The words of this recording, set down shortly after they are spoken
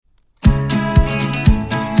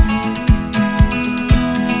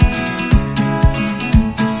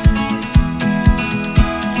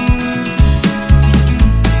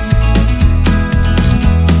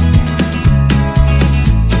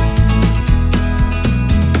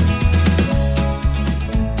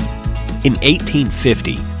In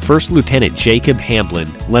 1850, First Lieutenant Jacob Hamblin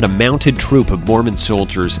led a mounted troop of Mormon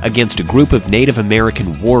soldiers against a group of Native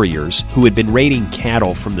American warriors who had been raiding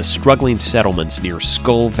cattle from the struggling settlements near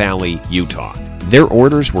Skull Valley, Utah. Their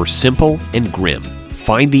orders were simple and grim: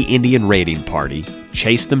 find the Indian raiding party,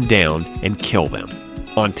 chase them down, and kill them.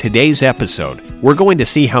 On today's episode, we're going to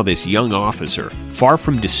see how this young officer, far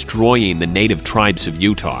from destroying the native tribes of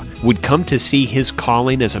Utah, would come to see his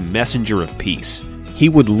calling as a messenger of peace. He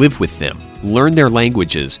would live with them, learn their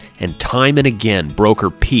languages, and time and again broker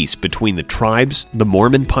peace between the tribes, the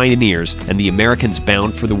Mormon pioneers, and the Americans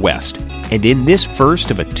bound for the West. And in this first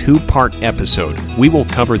of a two-part episode, we will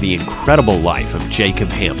cover the incredible life of Jacob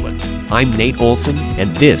Hamblin. I'm Nate Olson, and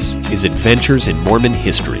this is Adventures in Mormon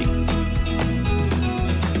History.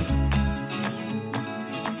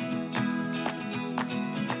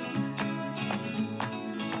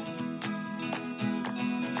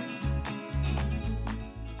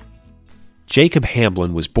 Jacob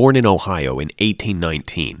Hamblin was born in Ohio in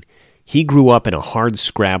 1819. He grew up in a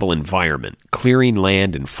hard-scrabble environment, clearing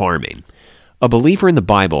land and farming. A believer in the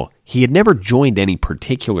Bible, he had never joined any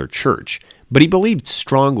particular church, but he believed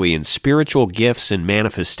strongly in spiritual gifts and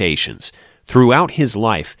manifestations. Throughout his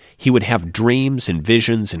life, he would have dreams and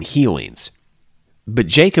visions and healings. But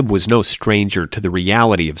Jacob was no stranger to the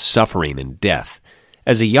reality of suffering and death.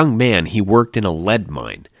 As a young man, he worked in a lead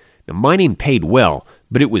mine. Now, mining paid well,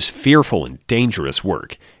 but it was fearful and dangerous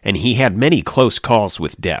work, and he had many close calls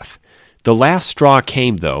with death. The last straw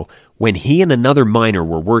came, though, when he and another miner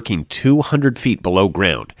were working 200 feet below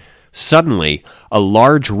ground. Suddenly, a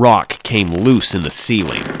large rock came loose in the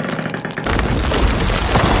ceiling.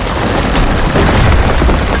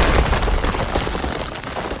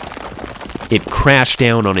 It crashed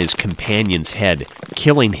down on his companion's head,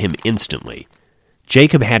 killing him instantly.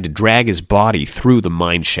 Jacob had to drag his body through the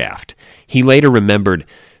mine shaft. He later remembered,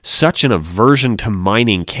 "Such an aversion to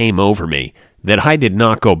mining came over me that I did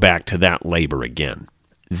not go back to that labor again."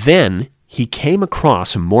 Then he came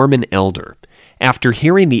across a Mormon elder. After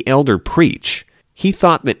hearing the elder preach, he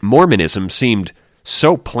thought that Mormonism seemed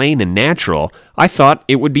so plain and natural, I thought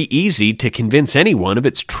it would be easy to convince anyone of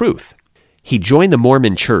its truth. He joined the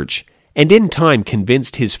Mormon church, and in time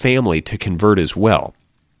convinced his family to convert as well.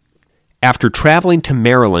 After traveling to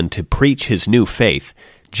Maryland to preach his new faith,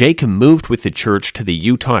 Jacob moved with the church to the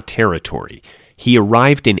Utah Territory. He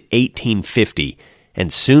arrived in 1850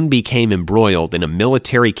 and soon became embroiled in a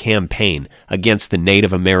military campaign against the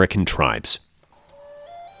Native American tribes.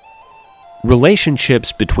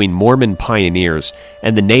 Relationships between Mormon pioneers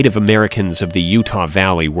and the Native Americans of the Utah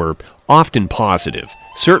Valley were often positive,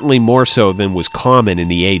 certainly more so than was common in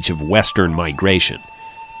the age of Western migration.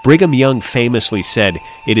 Brigham Young famously said,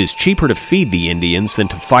 "It is cheaper to feed the Indians than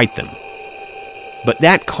to fight them." But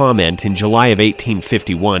that comment in July of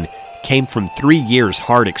 1851 came from 3 years'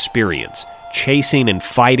 hard experience, chasing and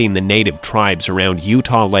fighting the native tribes around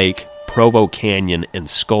Utah Lake, Provo Canyon, and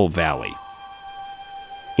Skull Valley.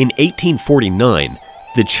 In 1849,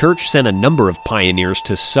 the church sent a number of pioneers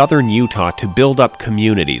to southern Utah to build up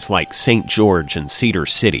communities like St. George and Cedar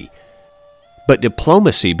City. But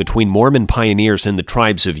diplomacy between Mormon pioneers and the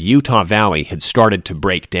tribes of Utah Valley had started to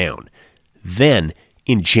break down. Then,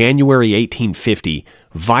 in January 1850,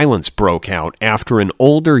 violence broke out after an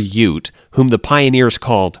older Ute, whom the pioneers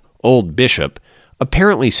called Old Bishop,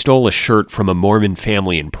 apparently stole a shirt from a Mormon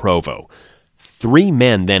family in Provo. 3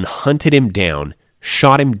 men then hunted him down,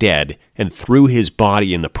 shot him dead, and threw his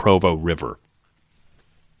body in the Provo River.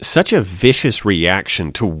 Such a vicious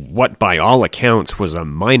reaction to what by all accounts was a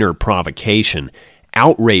minor provocation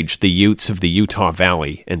outraged the Utes of the Utah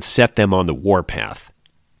Valley and set them on the warpath.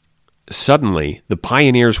 Suddenly, the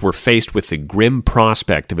pioneers were faced with the grim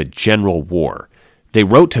prospect of a general war. They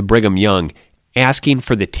wrote to Brigham Young asking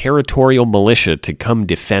for the territorial militia to come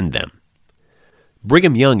defend them.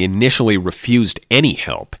 Brigham Young initially refused any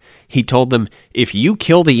help. He told them, "If you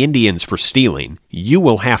kill the Indians for stealing, you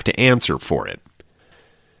will have to answer for it."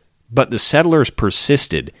 But the settlers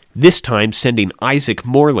persisted, this time sending Isaac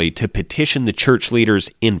Morley to petition the church leaders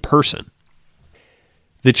in person.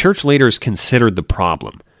 The church leaders considered the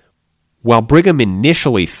problem. While Brigham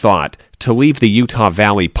initially thought to leave the Utah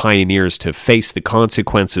Valley pioneers to face the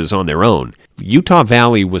consequences on their own, Utah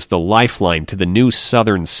Valley was the lifeline to the new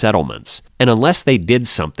southern settlements, and unless they did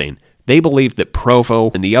something, they believed that Provo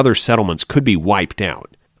and the other settlements could be wiped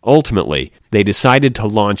out. Ultimately, they decided to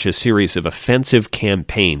launch a series of offensive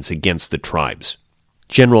campaigns against the tribes.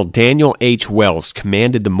 General Daniel H. Wells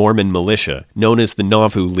commanded the Mormon militia known as the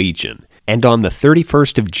Nauvoo Legion, and on the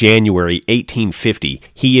 31st of January 1850,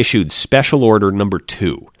 he issued Special Order No.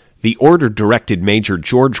 2. The order directed Major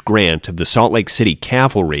George Grant of the Salt Lake City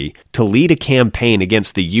Cavalry to lead a campaign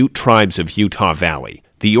against the Ute tribes of Utah Valley.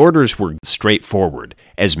 The orders were straightforward.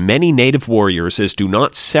 As many native warriors as do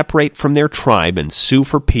not separate from their tribe and sue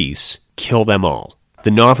for peace, kill them all.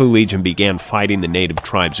 The Nauvoo Legion began fighting the native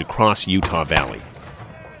tribes across Utah Valley.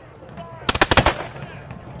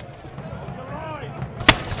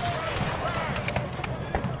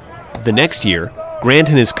 The next year, Grant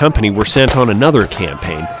and his company were sent on another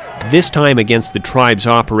campaign, this time against the tribes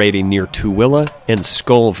operating near Tooele and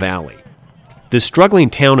Skull Valley. The struggling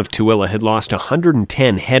town of Tooele had lost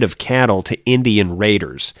 110 head of cattle to Indian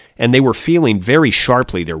raiders, and they were feeling very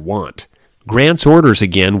sharply their want. Grant's orders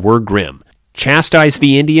again were grim. Chastise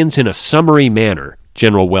the Indians in a summary manner,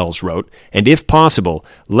 General Wells wrote, and if possible,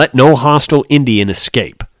 let no hostile Indian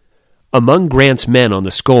escape. Among Grant's men on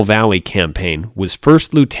the Skull Valley campaign was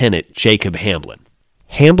First Lieutenant Jacob Hamblin.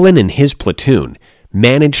 Hamblin and his platoon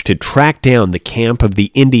managed to track down the camp of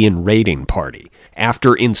the Indian raiding party.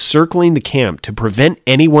 After encircling the camp to prevent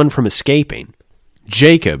anyone from escaping,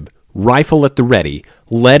 Jacob, rifle at the ready,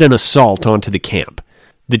 led an assault onto the camp.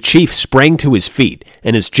 The chief sprang to his feet,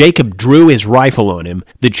 and as Jacob drew his rifle on him,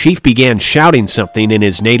 the chief began shouting something in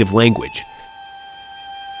his native language.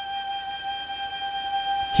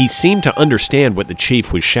 He seemed to understand what the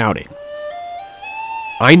chief was shouting.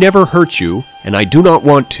 "I never hurt you, and I do not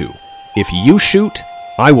want to. If you shoot,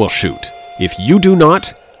 I will shoot. If you do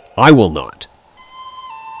not, I will not."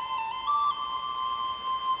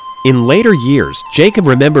 In later years, Jacob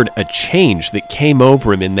remembered a change that came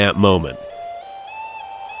over him in that moment.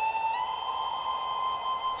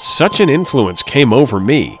 "Such an influence came over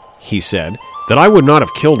me," he said, "that I would not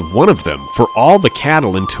have killed one of them for all the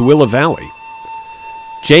cattle in Tooele Valley."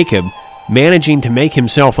 Jacob, managing to make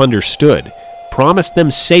himself understood, promised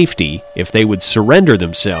them safety if they would surrender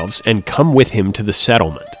themselves and come with him to the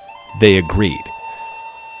settlement. They agreed.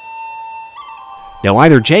 Now,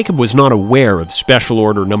 either Jacob was not aware of Special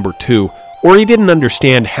Order Number 2, or he didn't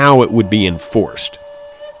understand how it would be enforced.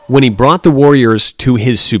 When he brought the warriors to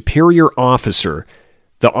his superior officer,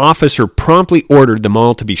 the officer promptly ordered them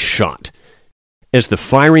all to be shot. As the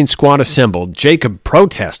firing squad assembled, Jacob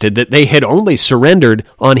protested that they had only surrendered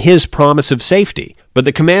on his promise of safety, but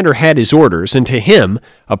the commander had his orders, and to him,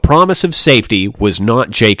 a promise of safety was not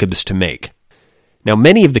Jacob's to make. Now,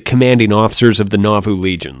 many of the commanding officers of the Nauvoo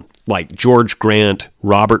Legion, like George Grant,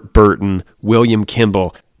 Robert Burton, William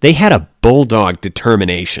Kimball, they had a bulldog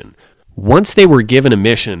determination. Once they were given a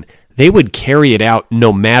mission, they would carry it out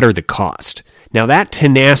no matter the cost. Now, that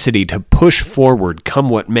tenacity to push forward, come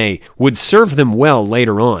what may, would serve them well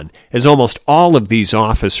later on, as almost all of these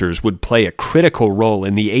officers would play a critical role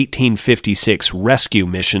in the 1856 rescue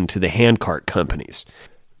mission to the handcart companies.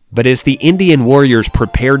 But as the Indian warriors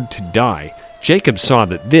prepared to die, Jacob saw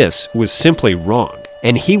that this was simply wrong,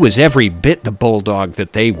 and he was every bit the bulldog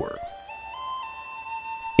that they were.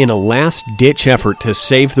 In a last-ditch effort to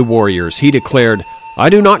save the warriors, he declared, "I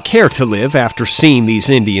do not care to live after seeing these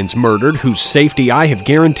Indians murdered whose safety I have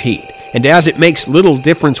guaranteed, and as it makes little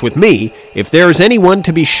difference with me, if there is anyone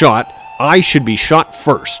to be shot, I should be shot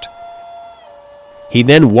first." He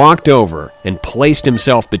then walked over and placed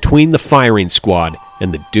himself between the firing squad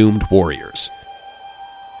and the doomed warriors.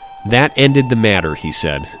 That ended the matter, he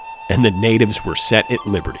said, and the natives were set at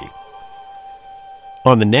liberty.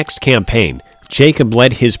 On the next campaign, Jacob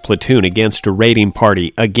led his platoon against a raiding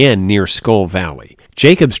party again near Skull Valley.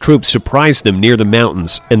 Jacob's troops surprised them near the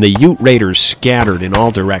mountains, and the Ute raiders scattered in all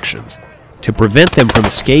directions. To prevent them from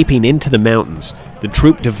escaping into the mountains, the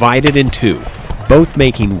troop divided in two, both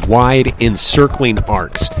making wide, encircling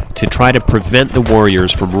arcs to try to prevent the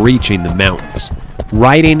warriors from reaching the mountains.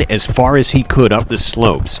 Riding as far as he could up the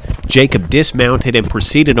slopes, Jacob dismounted and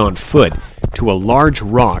proceeded on foot to a large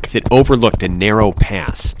rock that overlooked a narrow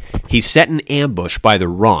pass. He set an ambush by the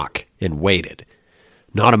rock and waited.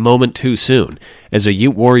 Not a moment too soon, as a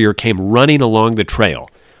Ute warrior came running along the trail.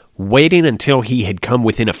 Waiting until he had come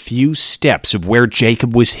within a few steps of where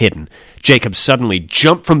Jacob was hidden, Jacob suddenly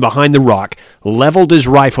jumped from behind the rock, leveled his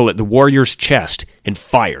rifle at the warrior's chest, and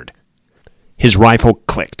fired. His rifle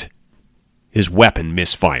clicked. His weapon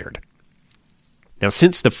misfired. Now,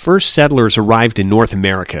 since the first settlers arrived in North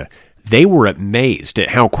America, they were amazed at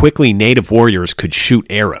how quickly native warriors could shoot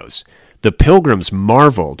arrows. The Pilgrims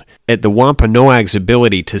marveled at the Wampanoag's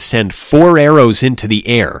ability to send 4 arrows into the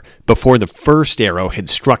air before the first arrow had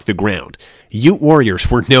struck the ground. Ute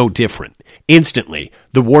warriors were no different. Instantly,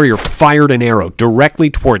 the warrior fired an arrow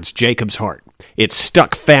directly towards Jacob's heart. It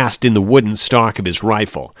stuck fast in the wooden stock of his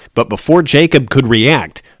rifle, but before Jacob could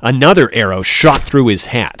react, another arrow shot through his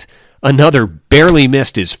hat. Another barely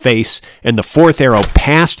missed his face, and the fourth arrow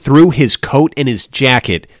passed through his coat and his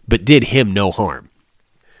jacket, but did him no harm.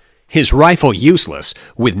 His rifle useless,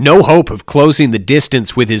 with no hope of closing the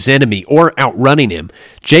distance with his enemy or outrunning him,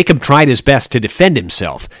 Jacob tried his best to defend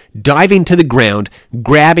himself, diving to the ground,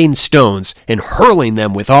 grabbing stones, and hurling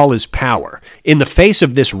them with all his power. In the face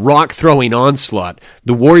of this rock-throwing onslaught,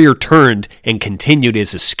 the warrior turned and continued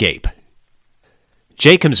his escape.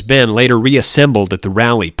 Jacob's men later reassembled at the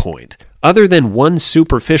rally point. Other than one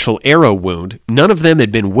superficial arrow wound, none of them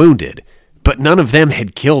had been wounded, but none of them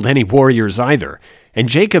had killed any warriors either, and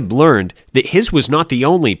Jacob learned that his was not the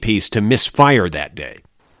only piece to misfire that day.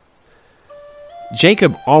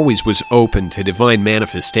 Jacob always was open to divine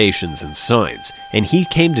manifestations and signs, and he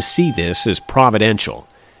came to see this as providential.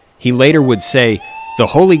 He later would say, "The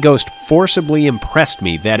Holy Ghost forcibly impressed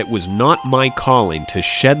me that it was not my calling to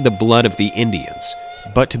shed the blood of the Indians,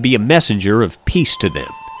 but to be a messenger of peace to them.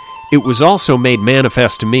 It was also made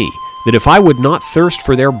manifest to me that if I would not thirst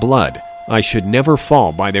for their blood, I should never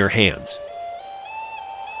fall by their hands."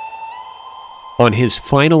 On his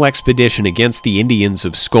final expedition against the Indians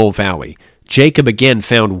of Skull Valley, Jacob again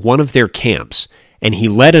found one of their camps, and he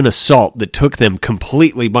led an assault that took them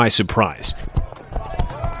completely by surprise.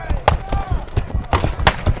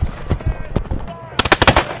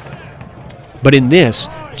 But in this,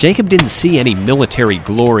 Jacob didn't see any military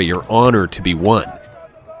glory or honor to be won.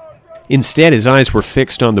 Instead, his eyes were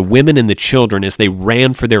fixed on the women and the children as they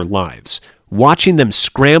ran for their lives. Watching them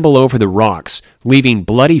scramble over the rocks, leaving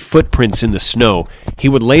bloody footprints in the snow, he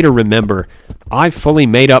would later remember, "I fully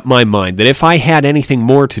made up my mind that if I had anything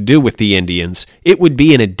more to do with the Indians, it would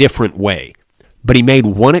be in a different way." But he made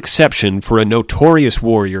one exception for a notorious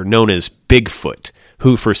warrior known as Bigfoot,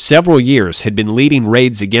 who for several years had been leading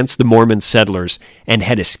raids against the Mormon settlers and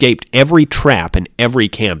had escaped every trap and every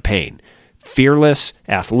campaign. Fearless,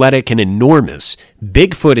 athletic, and enormous,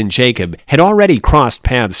 Bigfoot and Jacob had already crossed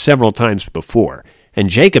paths several times before, and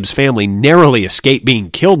Jacob's family narrowly escaped being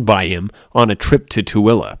killed by him on a trip to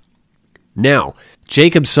Tooele. Now,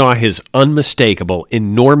 Jacob saw his unmistakable,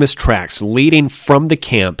 enormous tracks leading from the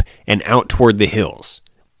camp and out toward the hills.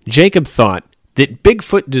 Jacob thought that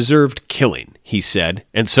Bigfoot deserved killing, he said,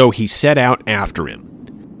 and so he set out after him.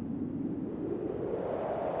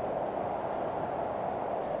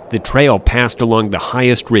 The trail passed along the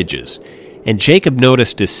highest ridges, and Jacob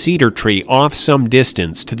noticed a cedar tree off some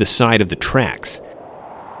distance to the side of the tracks.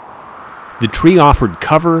 The tree offered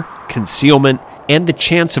cover, concealment, and the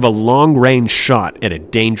chance of a long-range shot at a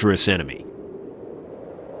dangerous enemy.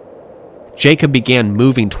 Jacob began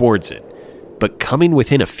moving towards it, but coming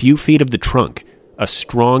within a few feet of the trunk, a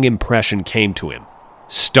strong impression came to him.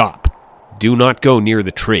 "Stop! Do not go near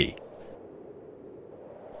the tree."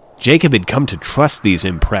 Jacob had come to trust these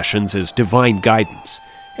impressions as divine guidance.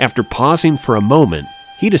 After pausing for a moment,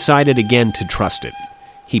 he decided again to trust it.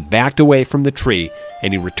 He backed away from the tree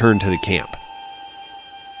and he returned to the camp.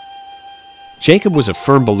 Jacob was a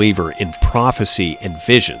firm believer in prophecy and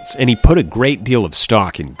visions, and he put a great deal of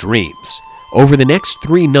stock in dreams. Over the next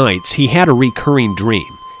 3 nights, he had a recurring dream.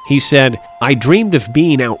 He said, "I dreamed of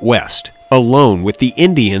being out west, alone with the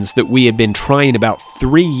Indians that we had been trying about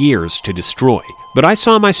 3 years to destroy. But I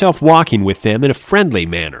saw myself walking with them in a friendly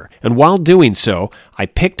manner, and while doing so, I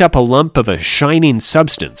picked up a lump of a shining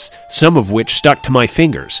substance, some of which stuck to my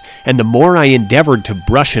fingers, and the more I endeavored to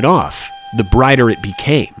brush it off, the brighter it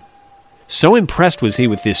became." So impressed was he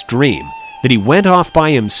with this dream that he went off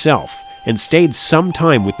by himself and stayed some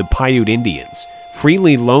time with the Paiute Indians,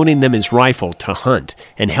 freely loaning them his rifle to hunt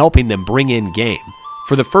and helping them bring in game.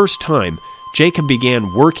 For the first time, Jacob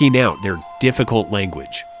began working out their difficult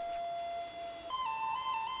language.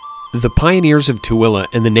 The pioneers of Tooele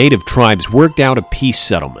and the native tribes worked out a peace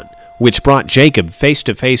settlement, which brought Jacob face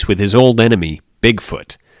to face with his old enemy,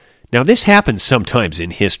 Bigfoot. Now this happens sometimes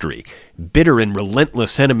in history, bitter and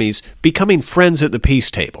relentless enemies becoming friends at the peace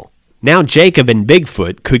table. Now Jacob and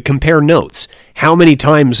Bigfoot could compare notes, how many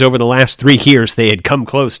times over the last 3 years they had come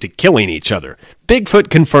close to killing each other. Bigfoot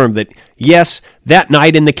confirmed that, yes, that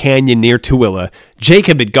night in the canyon near Tooele,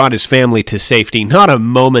 Jacob had got his family to safety not a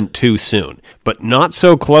moment too soon, but not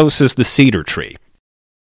so close as the cedar tree.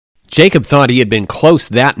 Jacob thought he had been close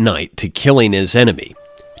that night to killing his enemy.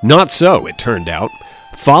 Not so, it turned out.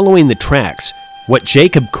 Following the tracks, what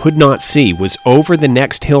Jacob could not see was over the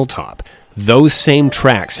next hilltop. Those same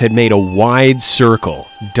tracks had made a wide circle,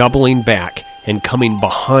 doubling back and coming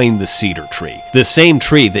behind the cedar tree, the same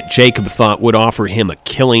tree that Jacob thought would offer him a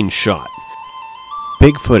killing shot.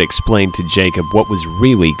 Bigfoot explained to Jacob what was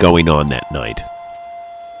really going on that night.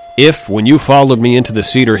 "If, when you followed me into the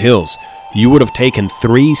Cedar Hills, you would have taken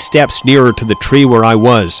 3 steps nearer to the tree where I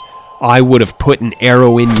was, I would have put an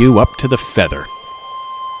arrow in you up to the feather."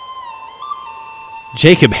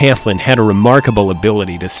 Jacob Handlen had a remarkable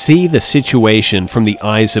ability to see the situation from the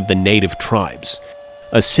eyes of the native tribes,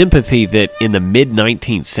 a sympathy that in the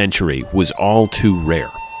mid-19th century was all too rare.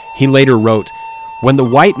 He later wrote, "When the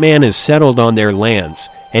white man has settled on their lands,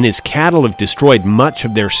 and his cattle have destroyed much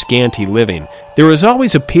of their scanty living, there has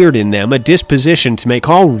always appeared in them a disposition to make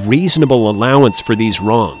all reasonable allowance for these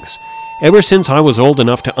wrongs. Ever since I was old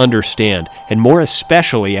enough to understand, and more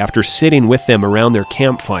especially after sitting with them around their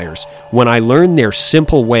campfires, when I learned their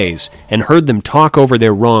simple ways and heard them talk over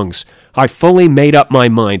their wrongs, I fully made up my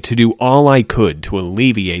mind to do all I could to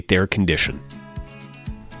alleviate their condition."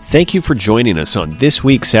 Thank you for joining us on this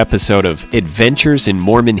week's episode of Adventures in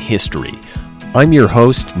Mormon History. I'm your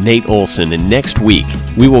host, Nate Olson, and next week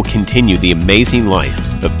we will continue the amazing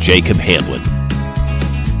life of Jacob Handlen.